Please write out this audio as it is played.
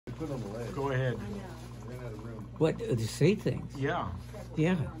put on the ledge. Go ahead. I ran out of room. What, to say things? Yeah.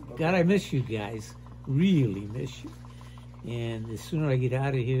 Yeah. God, I miss you guys. Really miss you. And the sooner I get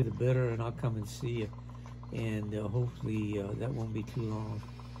out of here, the better, and I'll come and see you. And hopefully that won't be too long.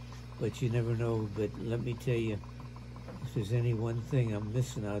 But you never know. But let me tell you, if there's any one thing I'm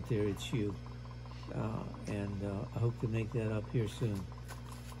missing out there, it's you. And I hope to make that up here soon.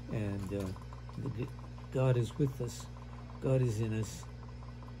 And God is with us. God is in us.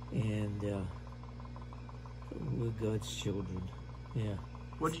 And we're God's children. Yeah.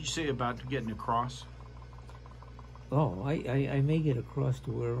 What did you say about getting across? Oh, I may get a cross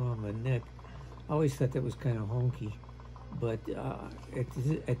to wear around my neck. I always thought that was kind of honky. But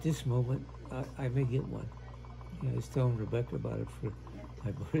at this moment, I may get one. I was telling Rebecca about it for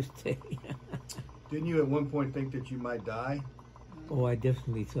my birthday. Didn't you at one point think that you might die? Oh, I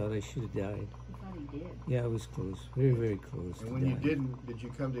definitely thought I should have died. I thought he did. Yeah, I was close. Very, very close. And when you didn't, did you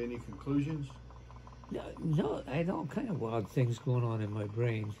come to any conclusions? No, I had all kind of wild things going on in my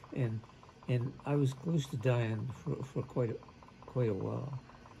brain, and I was close to dying for quite a while.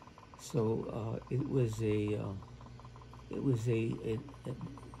 So it was I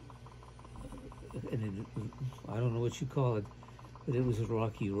don't know what you call it, but it was a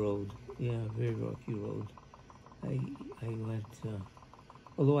rocky road. Yeah, a very rocky road. I went,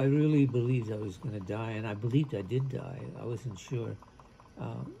 although I really believed I was going to die, and I believed I did die. I wasn't sure,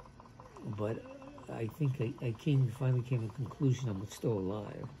 but I think I finally came to the conclusion I'm still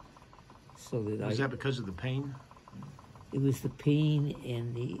alive. So that Was that because of the pain? It was the pain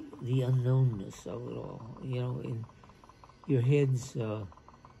and the unknownness of it all. You know, in your head's all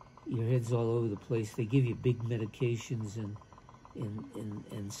over the place. They give you big medications and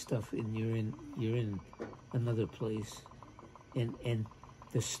stuff, and you're in another place, and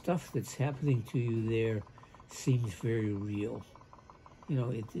the stuff that's happening to you there seems very real. You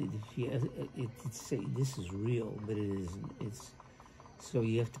know, it's say this is real, but it isn't. It's so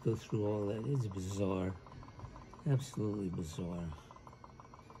you have to go through all that. It's bizarre, absolutely bizarre.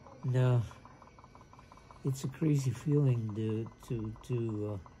 No, it's a crazy feeling to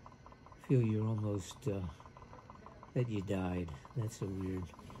feel you're almost that you died. That's so weird.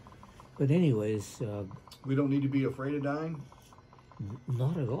 But anyways, We don't need to be afraid of dying?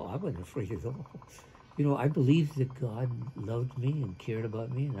 not at all. I wasn't afraid at all. You know, I believed that God loved me and cared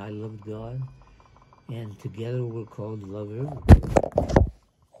about me, and I loved God. And together we're called to love everybody. That was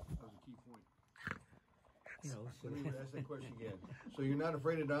a key point. You know, so Let me ask that question again. So you're not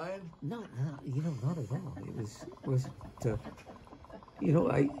afraid of dying? not at all. It was you know,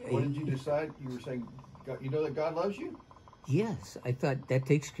 What did you decide? You were saying, you know that God loves you? Yes, I thought that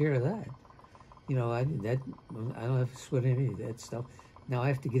takes care of that. You know, I don't have to sweat any of that stuff. Now I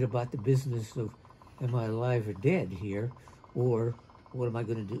have to get about the business of, am I alive or dead here, or what am I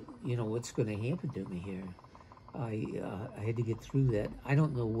going to do? You know, what's going to happen to me here? I had to get through that. I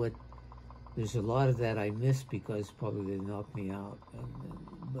don't know what. There's a lot of that I missed because probably they knocked me out.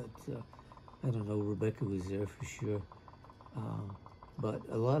 But I don't know. Rebecca was there for sure. But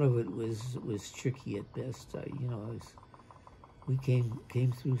a lot of it was tricky at best. You know, we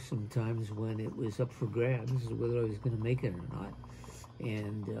came through some times when it was up for grabs whether I was going to make it or not,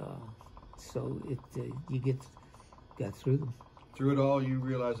 and so you got through them. Through it all, you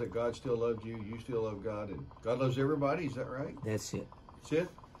realize that God still loved you, you still love God, and God loves everybody. Is that right? That's it. That's it?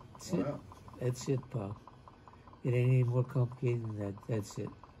 That's it. That's it, Paul. It ain't any more complicated than that. That's it.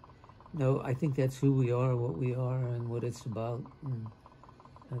 No, I think that's who we are, what we are, and what it's about. And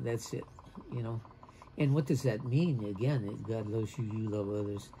that's it, you know. And what does that mean? Again, if God loves you, you love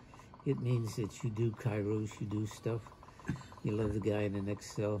others. It means that you do kairos, you do stuff. You love the guy in the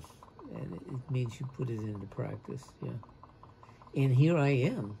next cell. And it means you put it into practice, yeah. And here I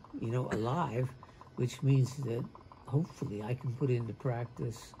am, you know, alive, which means that hopefully I can put into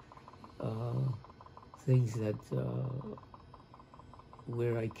practice things that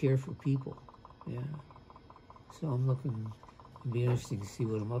where I care for people, yeah. So I'm looking. It'll be interesting to see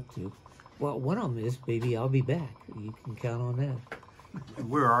what I'm up to. Well, one of them is, baby, I'll be back. You can count on that.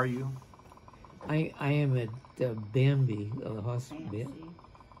 Where are you? I am at Bambi Hospital.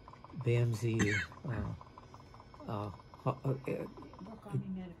 BAMSI.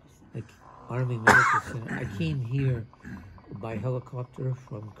 Army Medical Center. I came here by helicopter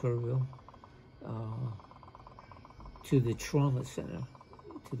from Kerrville to the trauma center.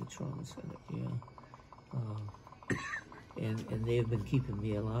 Yeah. And they have been keeping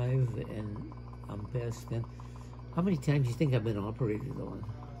me alive, and I'm past them. How many times do you think I've been operated on?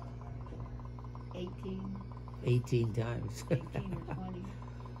 18. 18 times. 18 or 20.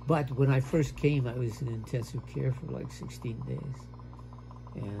 But when I first came, I was in intensive care for like 16 days.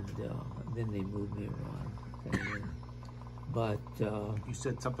 and then they moved me around. And, but You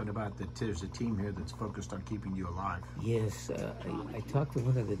said something about that there's a team here that's focused on keeping you alive. yes, I talked to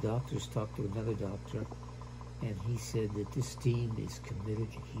one of the doctors, talked to another doctor, and he said that this team is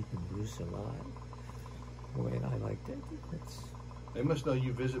committed to keeping Bruce alive. Boy, and I like that. They must know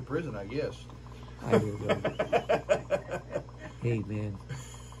you visit prison, I guess. I don't know. Hey, man,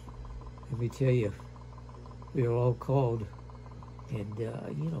 let me tell you, we are all called, and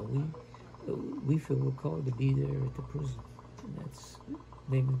we feel we're called to be there at the prison, and that's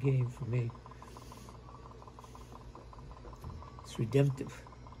the name of the game for me. It's redemptive.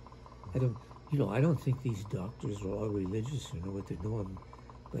 I don't think these doctors are all religious or know what they're doing,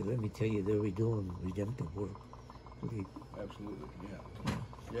 but let me tell you, they're doing redemptive work. Absolutely, yeah.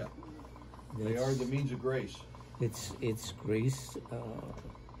 Yeah. They That's- are the means of grace. It's grace,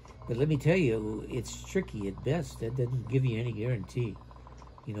 but let me tell you, it's tricky at best. That doesn't give you any guarantee.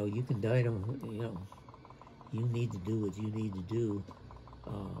 You can die to, you need to do what you need to do,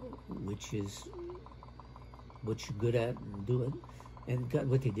 which is what you're good at, and do it. And God,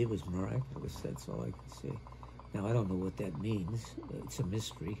 what they did was miraculous. That's all I can say. Now, I don't know what that means. It's a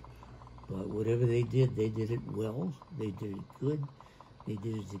mystery. But whatever they did it well. They did it good. They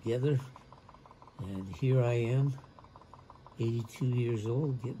did it together. And here I am, 82 years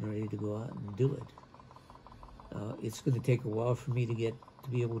old, getting ready to go out and do it. It's going to take a while for me to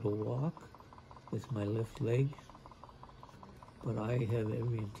be able to walk with my left leg, but I have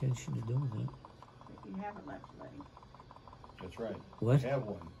every intention of doing that. You have a left leg. That's right. What? You have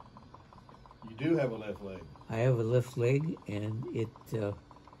one. You do have a left leg. I have a left leg, and it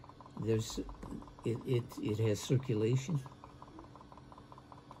has circulation.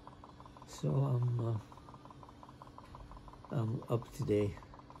 So I'm up today.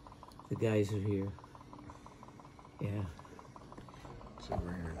 The guys are here. Yeah. So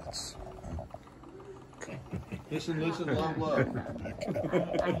we're here. That's Listen, love, love.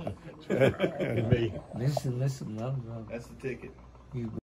 I hate me. Listen, love. That's the ticket. You